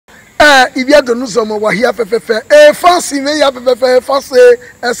if you don't know some wa here fefe fancy me ya fefe fancy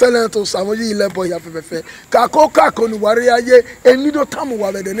excellent to samoji level ya fefe kako no ware aye eni do tam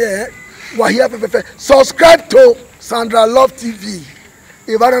wa be de wa here fefe subscribe to Sandra Love TV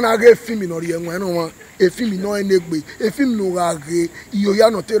if I don't get film no ye nwan no a film no enegbe a film no age iyo ya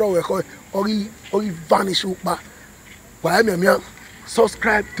no tero we ko ori vanish upa wa me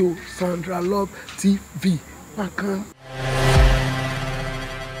subscribe to Sandra Love TV makan.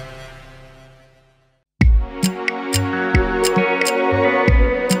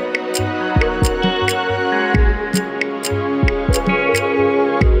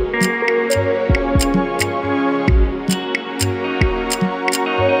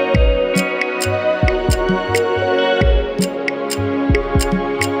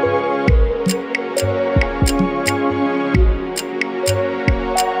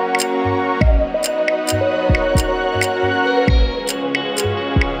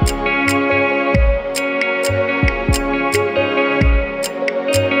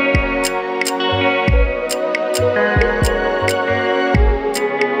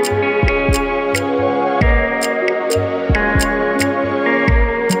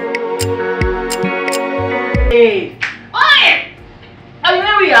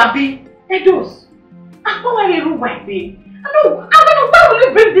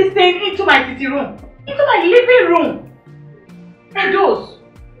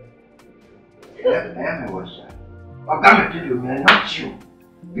 Not you.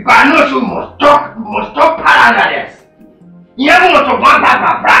 Because I know you must stop paralysis. You never want to want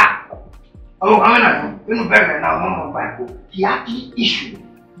that, bra. Oh, I'm going to beg now, Mama Bible. He actually issue.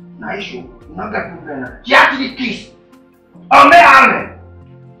 No issue. Not that problem. He actually kiss. Oh, me, I'm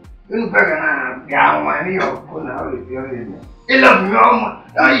going to beg now. Yeah, my dear, I'm going to he love me, Mama.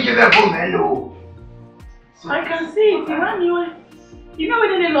 Don't you give a woman, I can see it. You know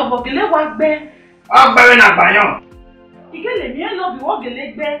when they love of the leg was bare. I'm very not by you. You get me, I love you, walk the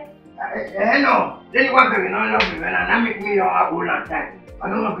leg bare. No, then you want to know love me, and I make me your whole time. I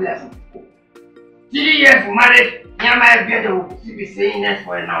don't know, bless you. 3 years for marriage, you might be able to be saying that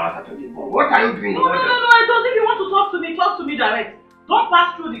for an hour to the phone. What are you doing? No, I don't think you want to talk to me direct. Don't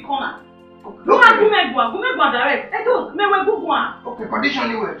pass through the corner. Go direct. I don't, go. Okay,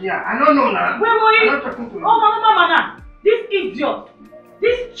 condition you were here. I don't know now. Where were you? I'm not talking to you. Oh, Mama, this idiot,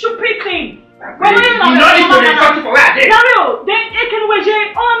 this stupid thing. You know this to talk for where I did. Dario, then can we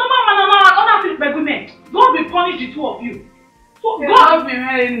say, oh, God will punish the two of you. So God will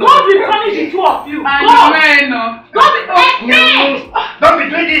punish the two of you. God will. Don't be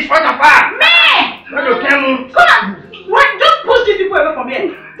doing this for the far. Man! Come on, just push these people away from here.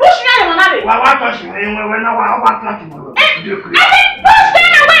 Push me out of another. Well, what touch me? We're not about to tomorrow. I said, push them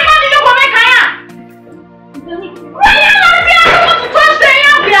away. What do you want to make? I don't want to touch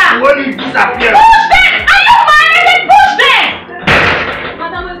them here. When you disappear. Push them! Are you mad? I said, push them!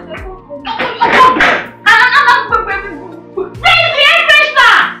 Where is the air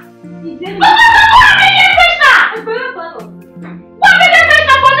freshener? What is the air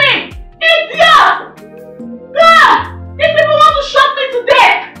freshener for me? Idiot! God! These people want to shock me to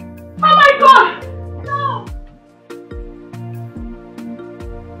death! Oh my God! No!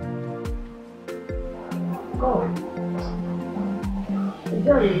 God.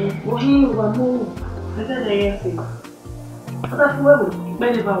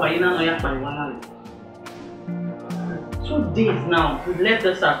 Two days now, we've left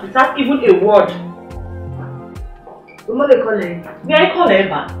us out without even a word. What they call him? May I call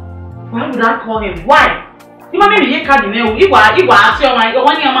Eva? Why would I call him? Why? You might be a card in there. You are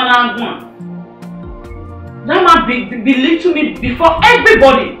that man believed to me before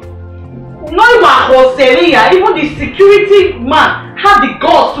everybody. No, even the security man had the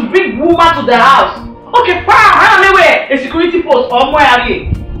guts to bring woman to the house. Okay, fine, I don't know a security post or where are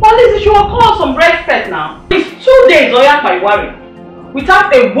you? But listen, she will call some respect now. It's 2 days, Oya by worry.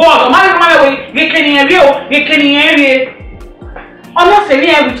 Without a word, honestly,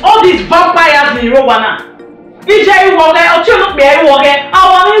 with all these vampires in Robana. DJ Wogger, or Chino Berry Wogger,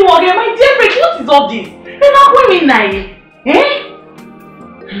 our only Wogger, my dear friend, what is all this? They're not women naive. Eh?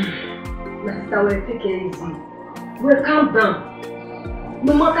 Master, we'll take it easy. We'll calm down.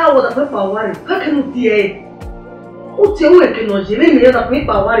 No matter what the people worry, how can you see? Who tell you can you let me know the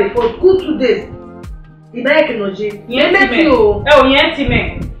people worry for good 2 days? The man can you? Oh, yes,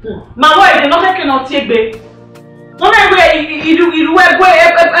 my wife, not making no take babe. No matter you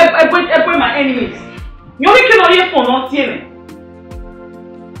my enemies. You only can hear for not hearing.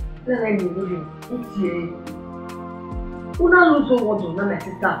 Then I will Una lose what you my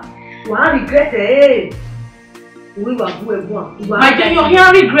sister. You are regret it. My dear, you're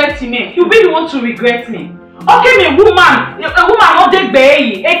here regretting me. You really want to regret me. Okay, a woman not a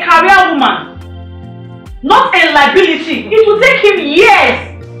baby, a career woman. Not a liability. It will take him years.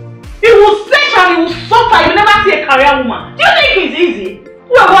 He will stretch and he will suffer. You will never see a career woman. Do you think it's easy?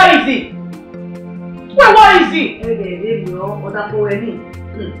 Well, what is it? Well, what is it?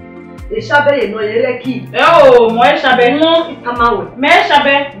 Oh, moi shabe no. Itamawe. Me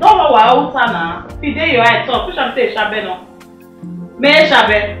shabe. Don't know what out na. Today you are talk. Who shall say shabe no? Me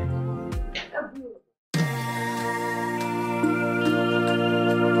shabe.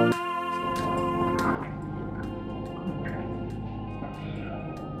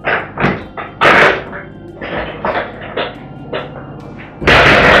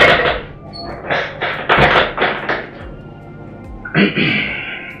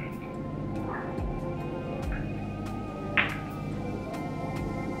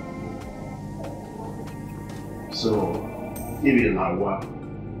 So, even now,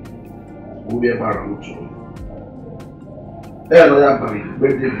 we'll be about to. Hello,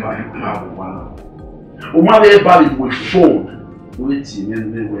 birthday vibe now. We might be valid with phone. Waiting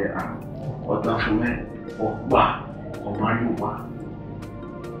anywhere. Or that for me, or bar, or my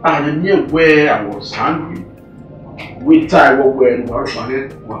I knew where I was hungry. We tie what we're in our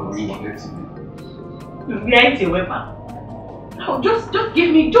planet while we were getting it. We ain't a weapon. Oh, just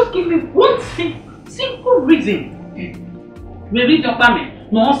give me one simple reason. Maybe don't me.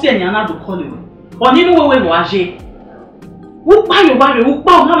 No, see any another call you. Or you know where we are. Who buy your body? Who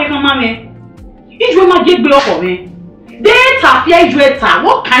buy my mammy? If you might get block for me, data fear data.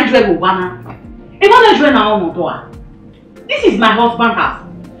 What kind of wanna? If I don't now on door. This is my husband's house,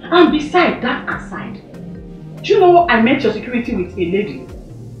 and beside that aside, do you know I met your security with a lady?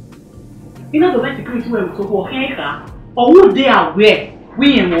 You know the right security where we talk about or who they are where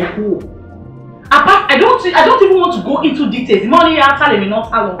we and who. Apart, I don't even want to go into details. Money are telling me not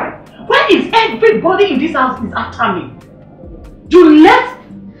how long. Where is everybody in this house is after me? You left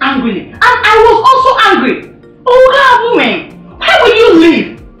angrily, and I was also angry. Oh, woman, why will you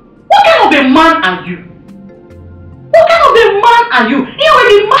leave? What kind of a man are you? What kind of a man are you? You know, when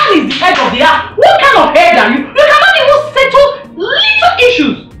the man is the head of the house, what kind of head are you? You cannot even settle little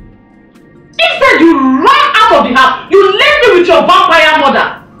issues. Instead, you run out of the house. You left me with your vampire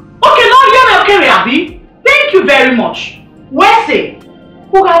mother. Okay, now you're okay, Abby. Thank you very much. Where say?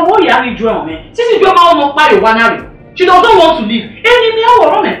 Who are you drawing me? Since you don't want to buy she doesn't want to leave. Anyhow,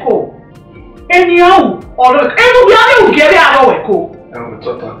 or on a call. Anyhow, or will get it out of a call. And we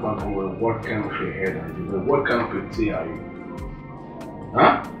talk about what kind of a head are you? What kind of a tea are you?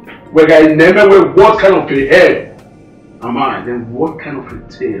 Huh? Well, I never wear what kind of a head am I? Then what kind of a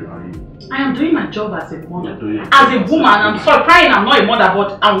tail are you? I am doing my job as a mother. As a woman, I'm sorry, crying I'm not a mother,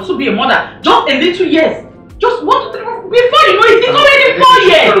 but I will still be a mother. Just a little years. Just one, before you know it, it's already 4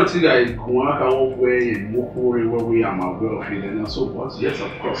 years. I don't think I can't wear where we are aware of it and so what? Yes,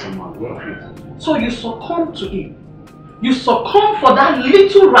 of course I'm aware of it. So you succumb to it. You succumb for that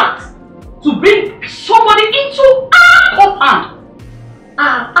little rat to bring somebody into our compound,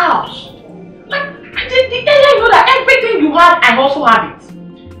 our house. Like the area, you know that everything you have, I also have it.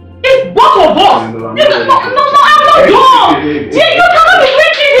 It's both of us. No, I'm not done. You cannot be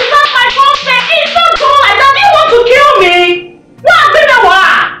drinking this not my consent. It's not done like that. You want to kill me? What?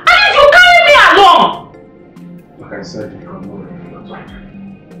 At least you carry me along. Like I said, you can know it.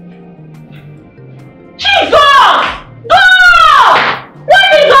 Jesus! God! What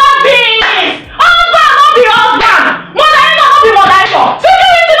is all this? Husband, not be husband. Mother-in-law, not be mother-in-law.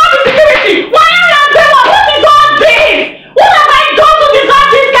 Security, not be security. Why are you not? What is all this? What have I done to deserve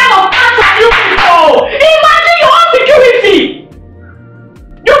this kind of answer, you people? Imagine your own security.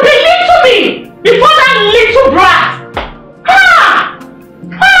 You believe to me before that little brat. Ha!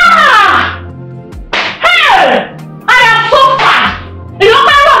 Ha! Hey! I am so fast. You don't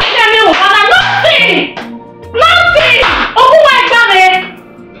mind what you tell me, woman. Nothing! Nothing! Oh my God!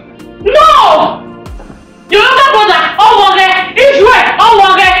 No! You younger brother, oh okay, Israel, oh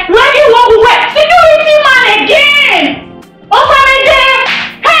okay, where you want to work? Security man again! Osamede!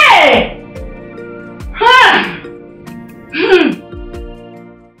 Hey!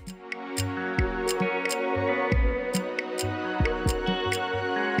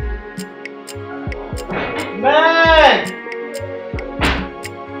 Man!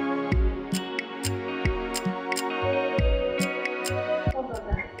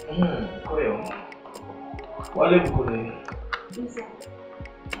 Wale bukule.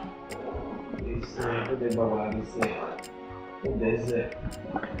 Ise, ode baba ise. Ode ise.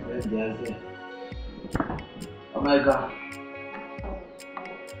 Oh my God.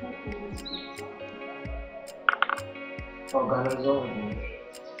 organization.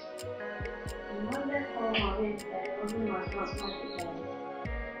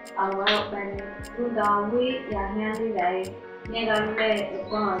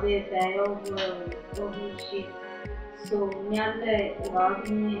 So,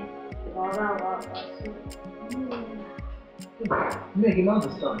 Make him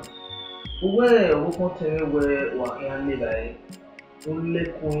understand. Where we can tell you where we can live. Only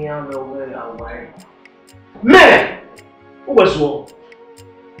Kuya where our man. Who was wrong?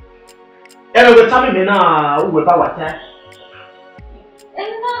 And we tell me now who we power time.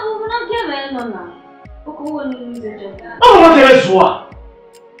 and now we're not giving no now. Who will use the job? Oh, what is what?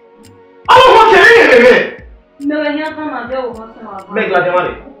 Oh, what is it? No, I can't come and go once in a while. Make that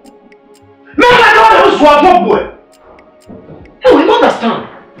money. Make that money. Who's what boy? Hey, we don't understand.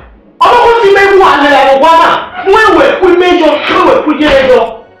 I don't want to make one like one. We made your crew, we get your.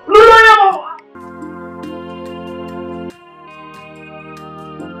 No.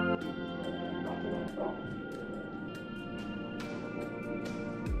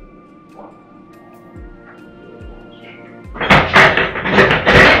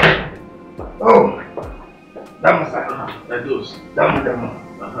 Oh, Damasa. That goes. Dama.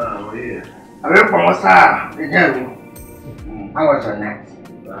 Oh, yeah. I went from Osamede, the girl. I was on that.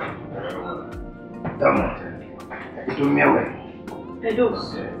 Dama. It took me away.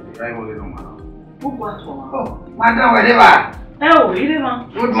 Edos. I will get on my. Who was for? Oh, madam, whatever. Oh, really, man?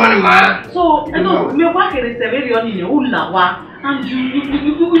 Good morning, man. So, Edos, me work at the Severian in Ulawa, and you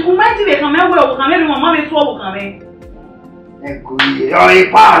might be coming well, come in, mamma, it's all coming. I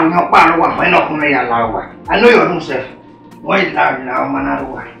know you don't say. Why loud now, man?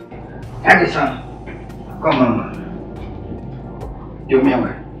 Edison, come on, man. Do me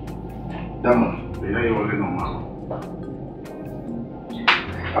away. Dama. Yeah, you will get on my.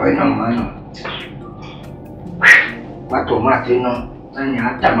 I know, man. What tomato, no? And you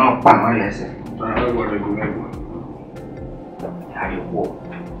have to mount my lesson. I will go. How do you walk?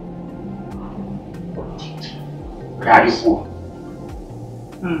 How do you walk?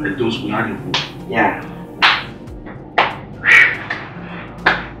 Those who are the Yeah.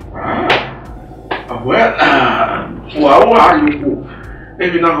 Well, are you?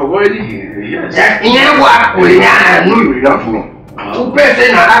 Maybe not avoiding here, yes. I knew you love me. Two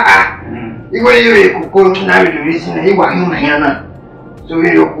person, even you could now the reason he was human. So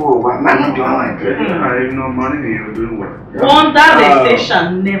you go, but man, not I have no money, you're doing well. Wonder the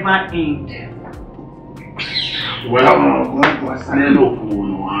station never end. Well, no,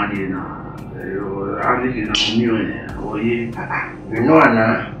 you know,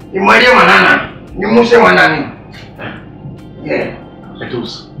 Anna. You might have Anna. You must say one Anna. Yeah. It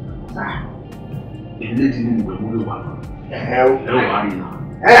was. In the didn't move up. Hell,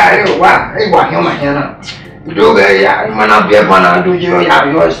 hey, what you might you do very, you might not be able to do your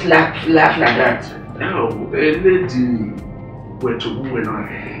laugh like that. No, a lady were to move when I.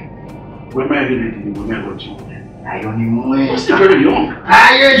 When my lady will never do. I only know. Still very young.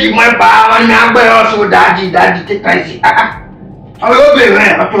 I hear you my power and also daddy take crazy. I will be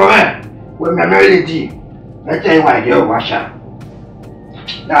there, when my melody. I tell you why you're washer.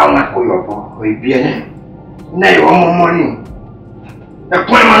 Now, not for your boy, we be in it. Now, you want more money. The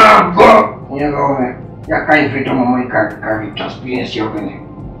point of God, you know, you can't fit on my carry experience your money.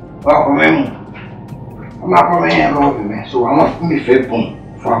 Well, for me, I'm not for me, I love me, so I want me fair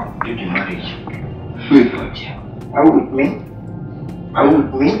for the marriage. Good, but are you with me? Are you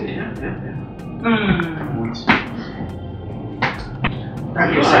with me? Thank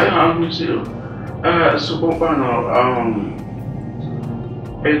you, sir. I'm with you. So,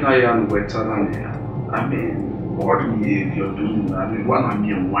 and I am better than you. I mean, what you're doing, I mean, what I'm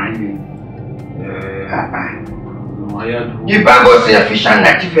being whining. The Bible says Ephesians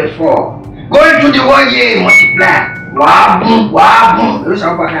 94. Going to the 1 year, multiply. Wow, boom.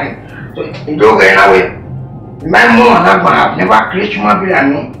 So, you don't get away. My mom and I have never created human being and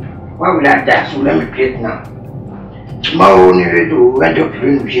me. Why would I die? So let me create now. My only way to went to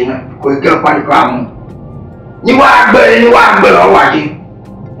create because you get a car. You are better, or what?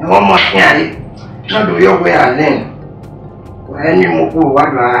 And one more thing, not do your way and when you move over,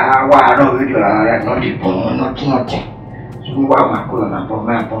 I don't really not the nothing. So you are my color and for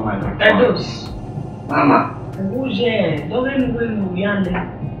my Edos. Mama. Who's here? Don't even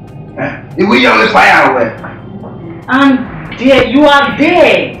If we always fire away. And there, you are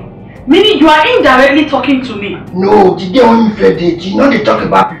there. Meaning you are indirectly talking to me. No, today when you fed it, you know they talk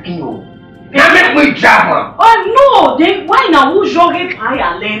about picking you. Now make me drama. Oh no, then why now who jogging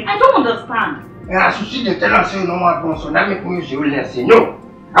fire lane? I don't understand. Yeah, so see the tell us say no more so now make me use your lesson. No,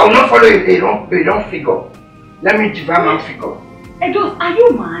 I will not follow if they don't figure. Let me divide my figure. Edos, are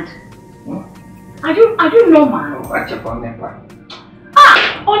you mad? Are you normal? What's your comment?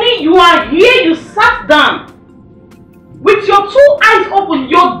 Only you are here, you sat down. With your 2 eyes open,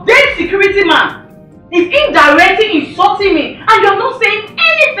 your dead security man is indirectly insulting me and you're not saying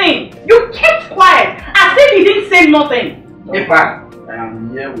anything. You kept quiet as if he didn't say nothing. Epa, I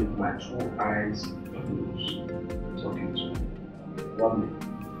am here with my 2 eyes closed, talking to you. What me?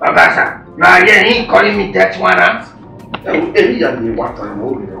 Babasa, you are here calling me death warrant?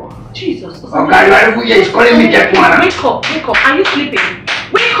 Jesus. Okay, you are even here calling me death warrant. Wake up. Are you sleeping?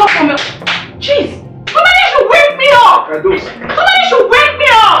 Wake up from your... Jeez. Somebody should wake me up! Somebody should wake me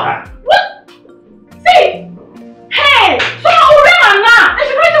up! What? See? Hey! Someone who ran now! The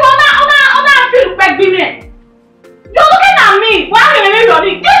security was not feel like being. You're looking at me! Why are you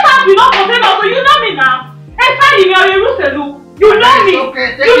running? This house will not contain us, so you know me now. Hey, fine, you know me! You know me!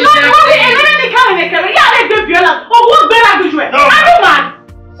 Okay, You know me! And then they come in the camera. Yeah, they do it. Oh, what's better to do? Are you mad?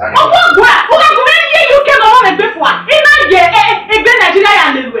 Oh, what's better? Who can come in here? You came over and before. In Nigeria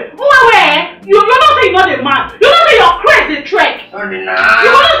and the way. You don't say you're not a man. You don't say you're crazy trek. Sorry, You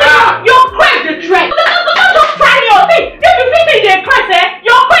don't say you're crazy trek. Don't just try me or see. If you think you're crazy,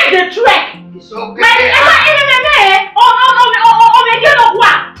 you're crazy trek. It's okay. The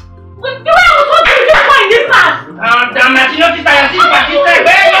way I was so beautiful in this house. Damn it, you notice I see party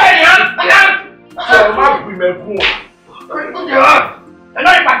so my women poor. What the hell? I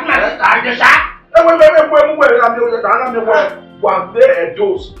know you party my sister, I just shot. One day a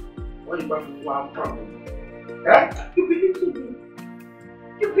dose. What you want to one problem? You believe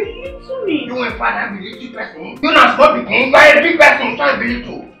to me. You and father believe you person. You not small begin. You are a big person. So I believe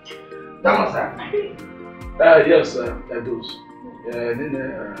too. That was that. Yes, a dose. Then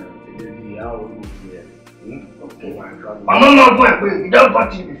the hour here. Okay, my mama boy, you don't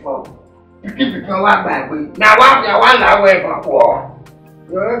got it before. You keep it from one by way. Now what you want that way for war?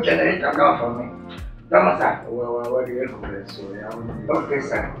 Your generator go for me. That was that. Well, what do you call so yeah. Okay,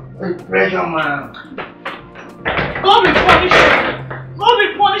 sir. Pressure man. God will punish you. God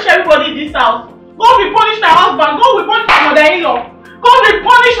will punish everybody in this house. God will punish my husband. God will punish my mother-in-law. God will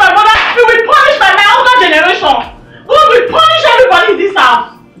punish my mother. He will punish my older generation. God will punish everybody in this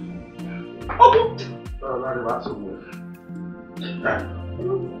house. Okay. That's so good.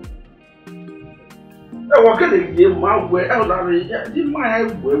 What can they give my way? Did my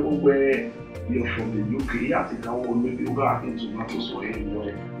way where you're from the UK? I think I will maybe go out into tomatoes or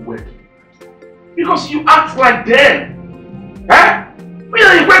anywhere. Because you act like them. Eh? We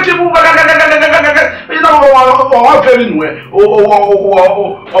are equating or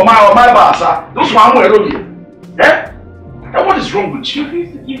my bassa. Those one were only. Eh? And what is wrong with you? You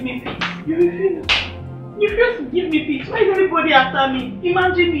refuse to give me peace. You refuse to give me peace. Why is everybody after me?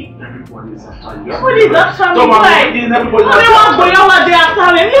 Imagine me. Everybody is after you. Everybody is after me. Why? Everyone going over there after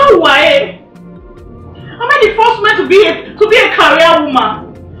me. No way. Am I the first man to be a career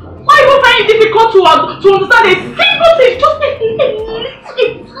woman? Why do you find it difficult to understand a single thing? Just a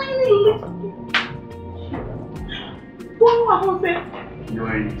tiny little. What do I want to say? You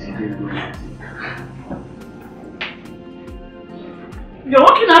are anything. You're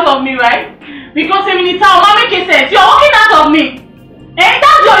walking out of me, right? Because a minute will make sense. You're walking out of me. And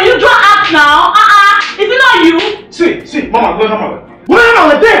that's your usual act now. Is it not you? See, Mama, where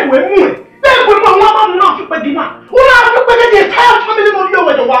are they? We're not to pay dinner. We have to pay the entire family of your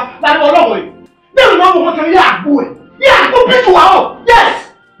wedding. Like all they will not want to go to our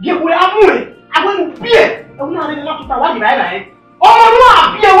yes. Give away a money. I want to beer. I will not really want to tell you right. Oh,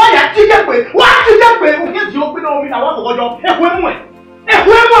 no, beer. Why are you taking away? Why are you taking away? Who gets you open on me? I want to go down.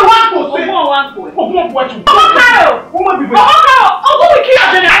 Whoever wants to say,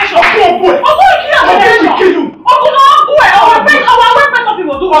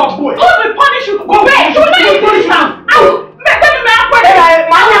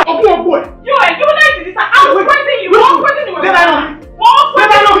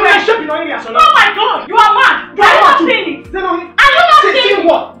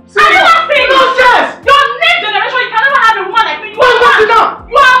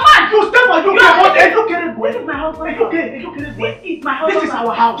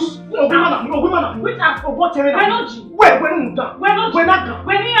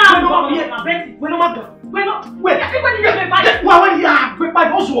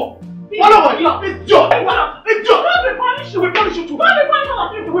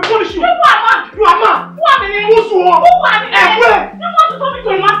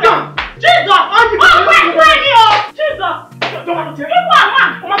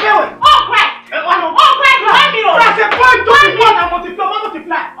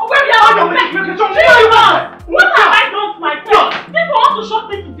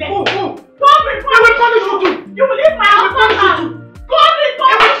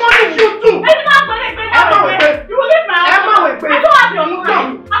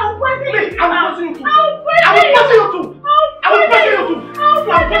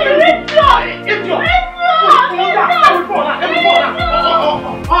 Okay,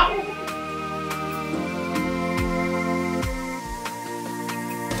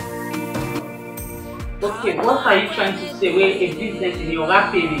 what are you trying to say? Where a business in your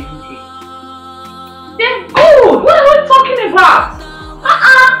rap in the UK? They're good! What are we talking about?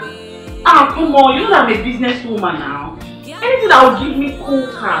 Come on, you know that I'm a businesswoman now. Anything that will give me cool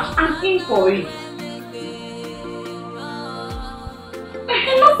cash, I'm in for it.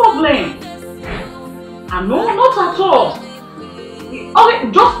 No problem. No, not at all.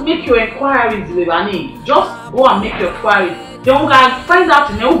 Okay, just make your inquiries, Levani. Just go and make your inquiries. Then we can find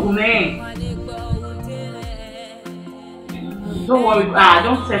out in Ogume. Don't worry,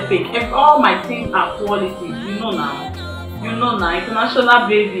 don't say fake. All my things are quality. You know now. You know now, international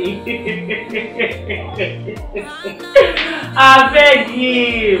baby. I beg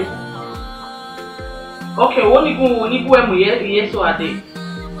you. Okay, when you go yes so ade.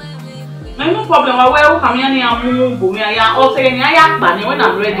 No problem. I will come here and move. I also when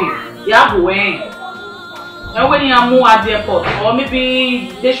I'm ready. Yeah, when. And when you move at the airport, or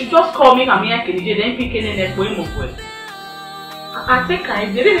maybe they should just call me. Come here, then pick in the next. I think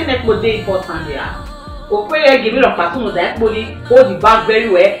if they didn't make more important there. Okay, give me a person with that body, hold the bag very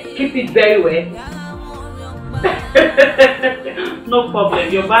well, keep it very well. No problem,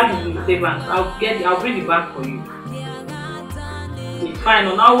 your bag is in the savings. I'll bring the bag for you. It's fine,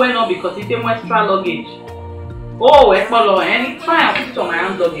 now we're not because it's a extra luggage. Oh, it's fine, I'll put it on my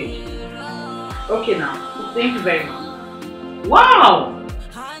hand luggage. Okay now, thank you very much. Wow!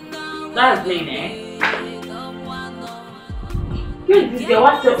 That's mean, eh? This girl,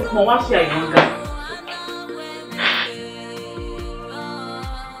 what's your younger?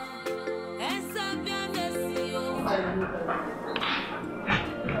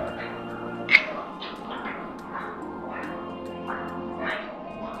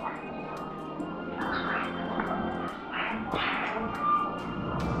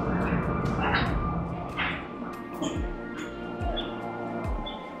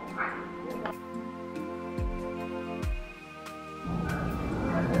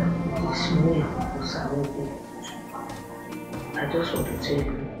 Osamede, I just want to tell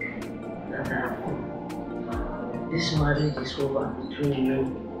you that this marriage is over between you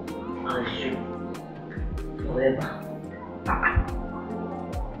and you forever.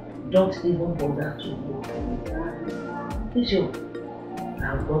 Don't even bother to look for me. Listen,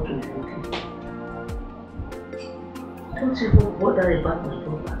 I've got to look you. Don't even bother about my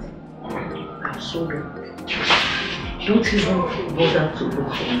property. I've sold it. Don't even bother to look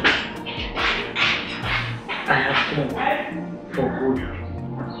for me. I have gone for good.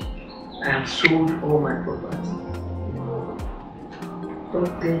 I have sold all my property.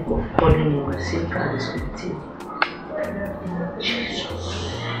 Don't think of calling me my SIM card is with you. Jesus.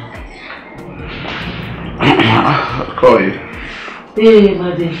 I'll call you. Hey,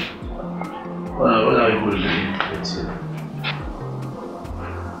 buddy. What are you going to do with you?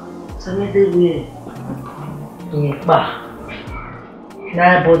 Osamede, where?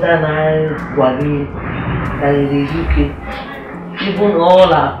 Na border na Gwali, in the UK, even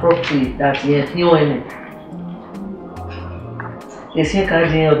all our property that here, they say can't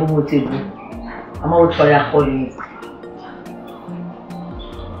do a room table. I'm out for your calling.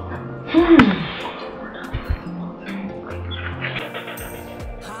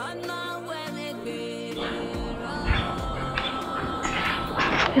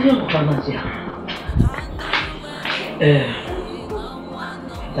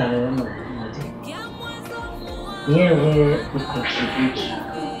 Here where we contribute,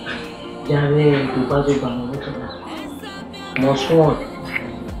 Jare to Bazo Banamoto, most one,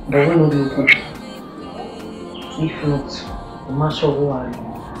 but we know you cook. If not, the master who are you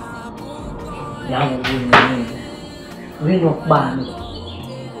will be not bad.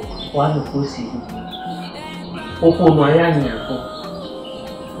 One of us is Opo Mariani.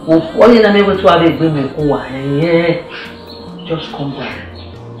 What is the name to have a women who are here? Just come back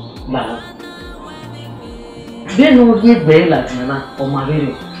now. They know get very like Nana or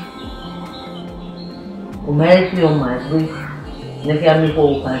Mario. O married on my way, never me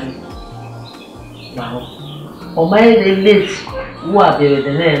for party. Now, o married late who are buried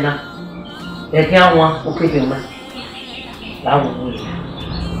the Nana. They can't want to keep your man. Now,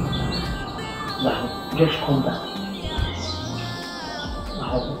 just come back.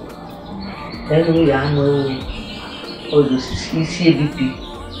 Now, anyway, I know all this CCBP.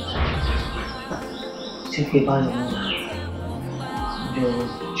 Take a ban on your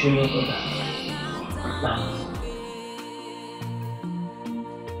junior brother. Now.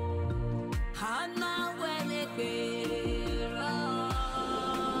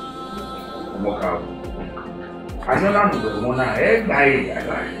 work out. I know that the one I guy.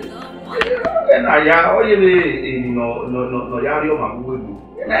 And I no yario mabudu.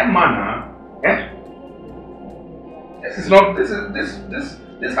 That man, eh?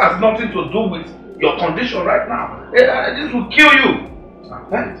 This has nothing to do with your condition right now. This will kill you.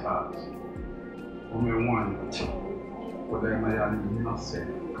 It's hard. Only one. But then I am not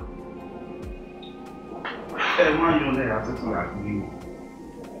saying. And why you there have to like me?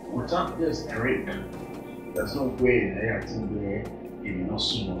 Without this drink, there's no way that I think where if you not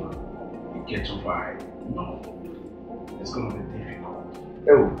sooner you get over it. No. It's gonna be difficult.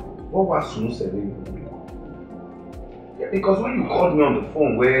 Oh, what was soon said? Yeah, because when you called me on the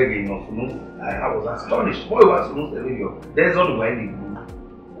phone where you know, I was astonished. What was soon said? There's all the way they do.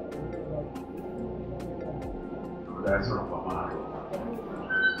 That's not a matter.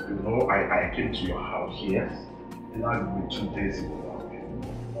 You know, I came to your house, yes, and I've been 2 days ago.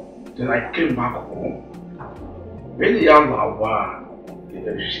 Then I came back home. When the young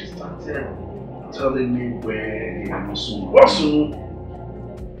lady, she started telling me where the Amazon was,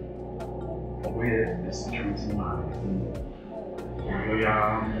 where the security man is. Where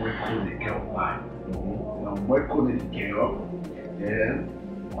I'm working the girl back. I'm working the girl, then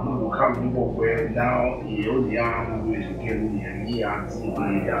I don't know how people were now. He only am with the girl and he has no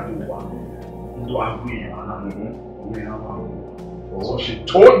idea do agree. So she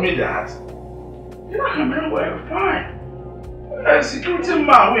told me that. You know, I remember fine. Security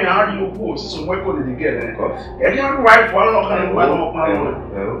man, we had you go so work on the girl. And you right for a long time.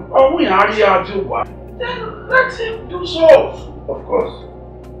 Oh, we had you do what? Then let him do so. Of course.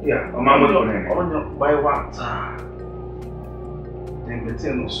 Yeah, on your by what time? Then the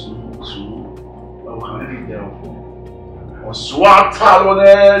ten or so, or swat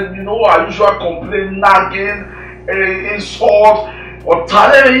you know, I usually complain nagging, insult, or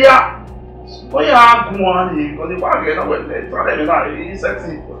Taleria. But yeah, come on, because the one get away, it's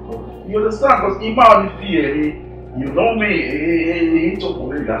sexy. You understand? Because if I only fear, you know me, he took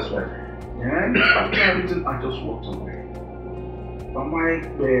away, that's right. And after everything, I just walked away. But my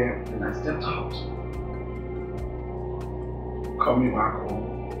bed, and I stepped out. Coming back home,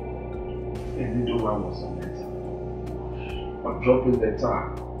 and the door was on it. I'm dropping the tar.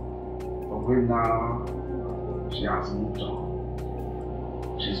 But when now, she has moved on.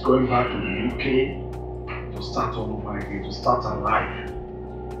 She's going back to the UK to start all over again, to start her life.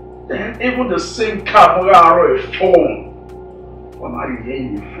 Then even the same camera or a phone. When I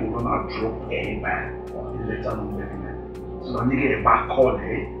hear the phone, when I drop a man, the letter no movement. So that they get a back call,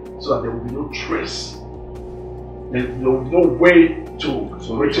 so that there will be no trace. There will be no way to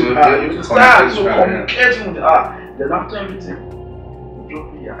reach her. You understand? So communicating with her. Then after everything,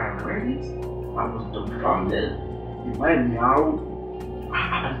 drop it. I read it. I was dumbfounded. It made me out.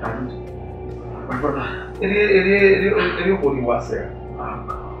 My brother, it only was there.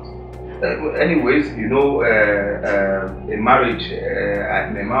 Anyways, you know, a marriage,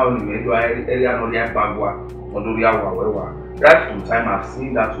 right from time I've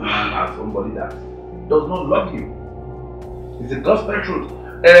seen that woman as somebody that does not love you. It's a gospel truth.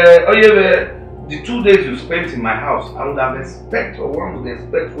 The 2 days you spent in my house, I would have expected, or one would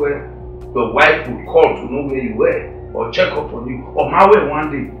expect where the wife would call to know where you were, or check up on you, or my way one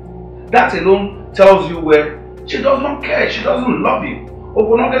day. That alone tells you where she does not care, she doesn't love you.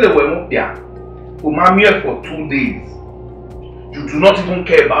 For 2 days, you do not even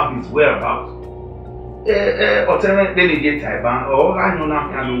care about his whereabouts. Then you get Taiwan, or I know now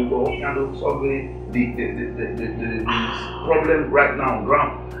solve the problem right now on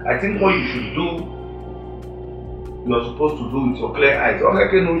ground. I think what you should do, you're supposed to do with your clear eyes.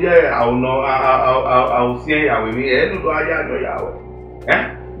 Okay, no, yeah, I will know, I will see you with me.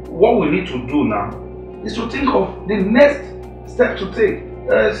 What we need to do now is to think of the next step to take.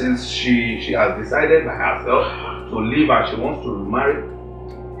 Since she has decided by herself to leave and she wants to remarry,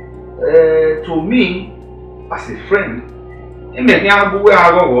 to me, as a friend, it may not go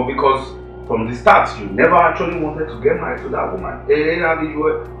because from the start you never actually wanted to get married to that woman.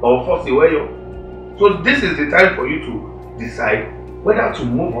 Or force you. So this is the time for you to decide whether to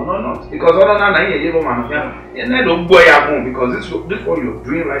move on or not. Because other than that, don't go because this is what you're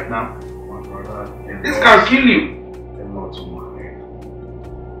doing right now. My brother, this can kill you. A lot on my head.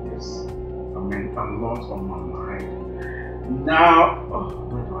 Yes. I mean, a lot on my mind. Now,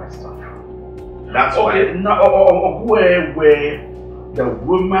 where do I start from? That's okay. Now, where the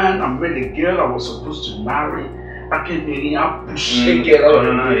woman and where the girl I was supposed to marry, I can now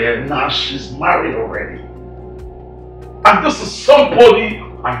she's married already. And this is somebody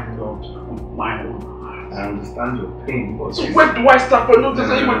I loved with my own heart. I I understand your pain, but so where do I start from? No,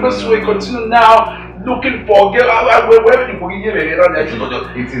 there's any best way. Continue now looking for girl. Where you going here? It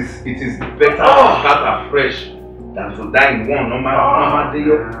is better to start afresh than to die in one. Normal day.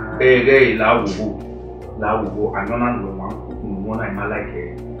 Hey, la wubo. I don't know one I like.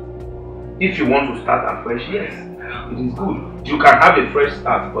 If you want to start afresh, yes, it is good. You can have a fresh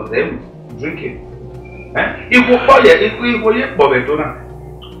start, but then drink it.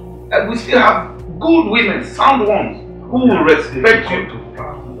 We still have good women, sound ones, who will respect you.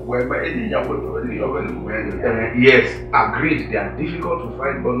 Yes, agreed. They are difficult to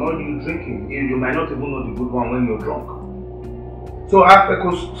find, but not you drinking. You might not even know the good one when you're drunk. So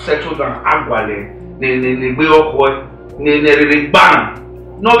after settle down,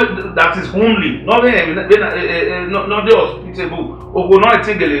 no, that is homely. Not the hospitable. Not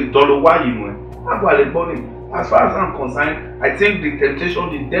think as far as I'm concerned, I think the temptation,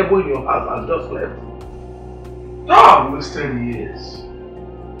 the devil in your house has just left. Oh, wasted years.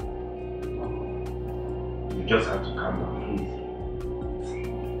 You just have to calm down, please.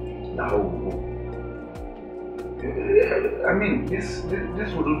 Now, I mean, this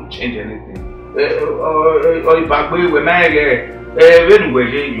wouldn't change anything. Or if I go when I when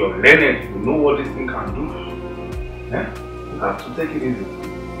you're learning, you know what this thing can do. You have to take it easy.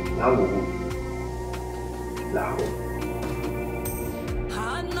 Now,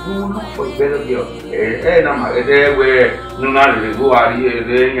 look for a better girl. Where no matter who are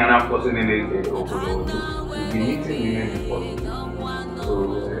here, you're not forcing anything. You'll be meeting women before. So,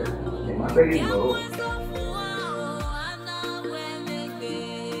 they might be know.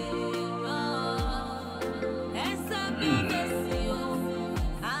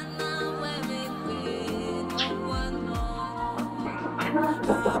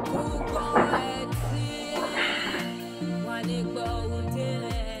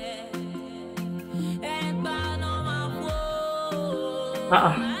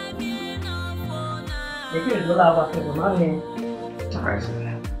 Maybe it's what I was saying, mommy. I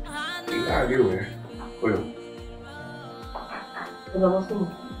said, you got everywhere. Well,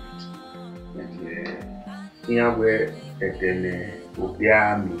 yeah, where then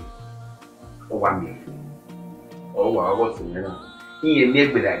Obiami or Wami. Oh, I was in there. He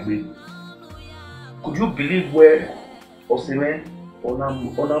made me like me. Could you believe where Osamede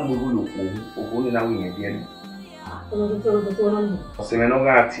Onamuru Ogoni na we again? Osamede no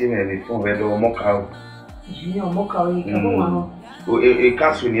got him and from where the Mokau. You know, Mokau, a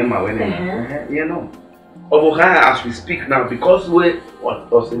castle near my wedding. You know. As we speak now, because we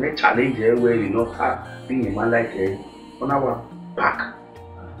Osamede challenge where you not have being a man like on our back.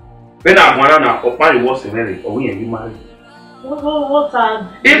 When I'm one of my was married, or we and you married. What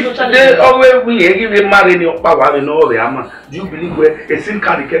if they always we give a married your power and all the armor, do you believe where a SIM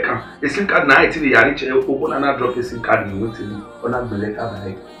card a SIM card 90 the rich open and drop a SIM card in Winton on a belly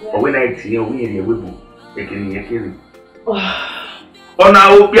or when I see we in a whibble, taking a killing. Oh,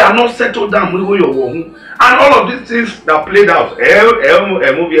 now we are not settled down with your woman. And all of these things that played out, a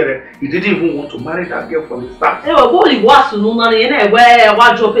movie, he didn't even want to marry that girl from the start. Hey, what was to know money where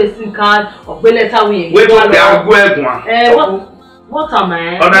one drop a SIM card or better we wait up there, what am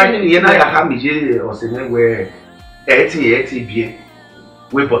I? Oh, now you have me or something where 80 beer.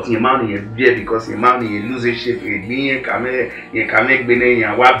 We put your money in beer because your money loses shape. You can make Benin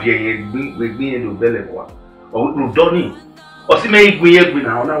and what beer with me in the belly. Or Donny. Osamede we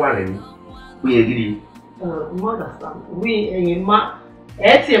now na worry. We agree. Understand. We ma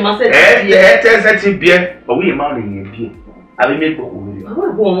set beer, but we money in beer. I will make we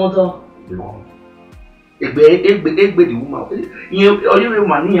go motor. Egbe the woman. You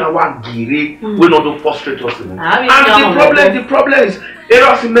money our gire we not to frustrate us. And the problem is it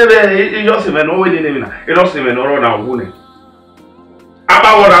just no way name na. It just no run na wune.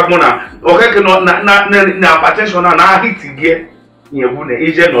 About what I'm gonna okay na attention na hit gear in a wune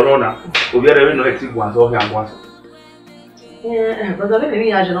agent or runner. We are no etic ones or young ones. But I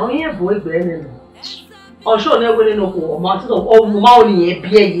mean, I don't hear boy Benin. Or sure, never know who mounted of Mauni,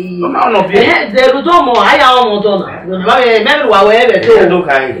 P. There was no more higher on Madonna. Remember, wherever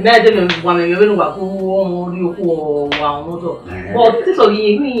imagine one even who but this will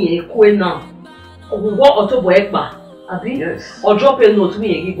give me a queen now. What auto work back? Yes. Or drop a note to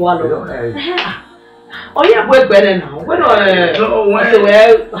me and give one. Oh, yeah, work better now. When I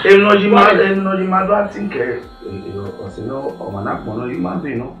think or man, you might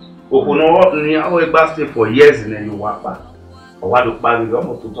be no. Okono ni awo egba stay for years in you work back. Or what look back you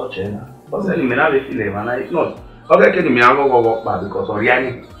almost to touch her. But say you may not feel it, man. If not, okay, can you me go back because of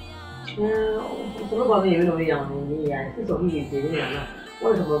reality. So nobody even know me. Yeah, it's so easy.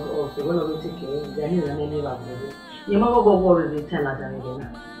 What about also when we take care? There is a many of them. You might go worry the tell us again.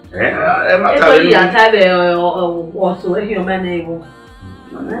 Also, if you're man able.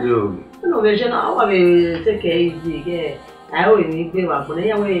 No, vision. I will take care easy. I will need to work. But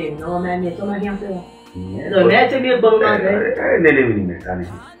anyway, no man is on my hand. No, let's be a bone.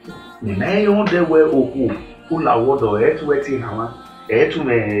 The man on the way who la water to waiting to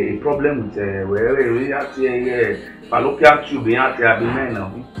me a problem with where we are here. Fallopian tube out there, be man now.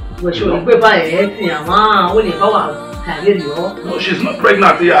 We should be by it. Only no, she's not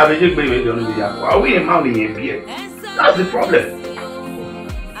pregnant. I have a big baby. Are we a money in here? That's the problem.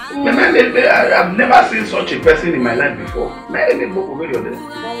 I've never seen such a person in my life before. Maybe book of video.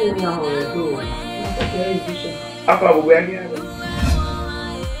 After we were here.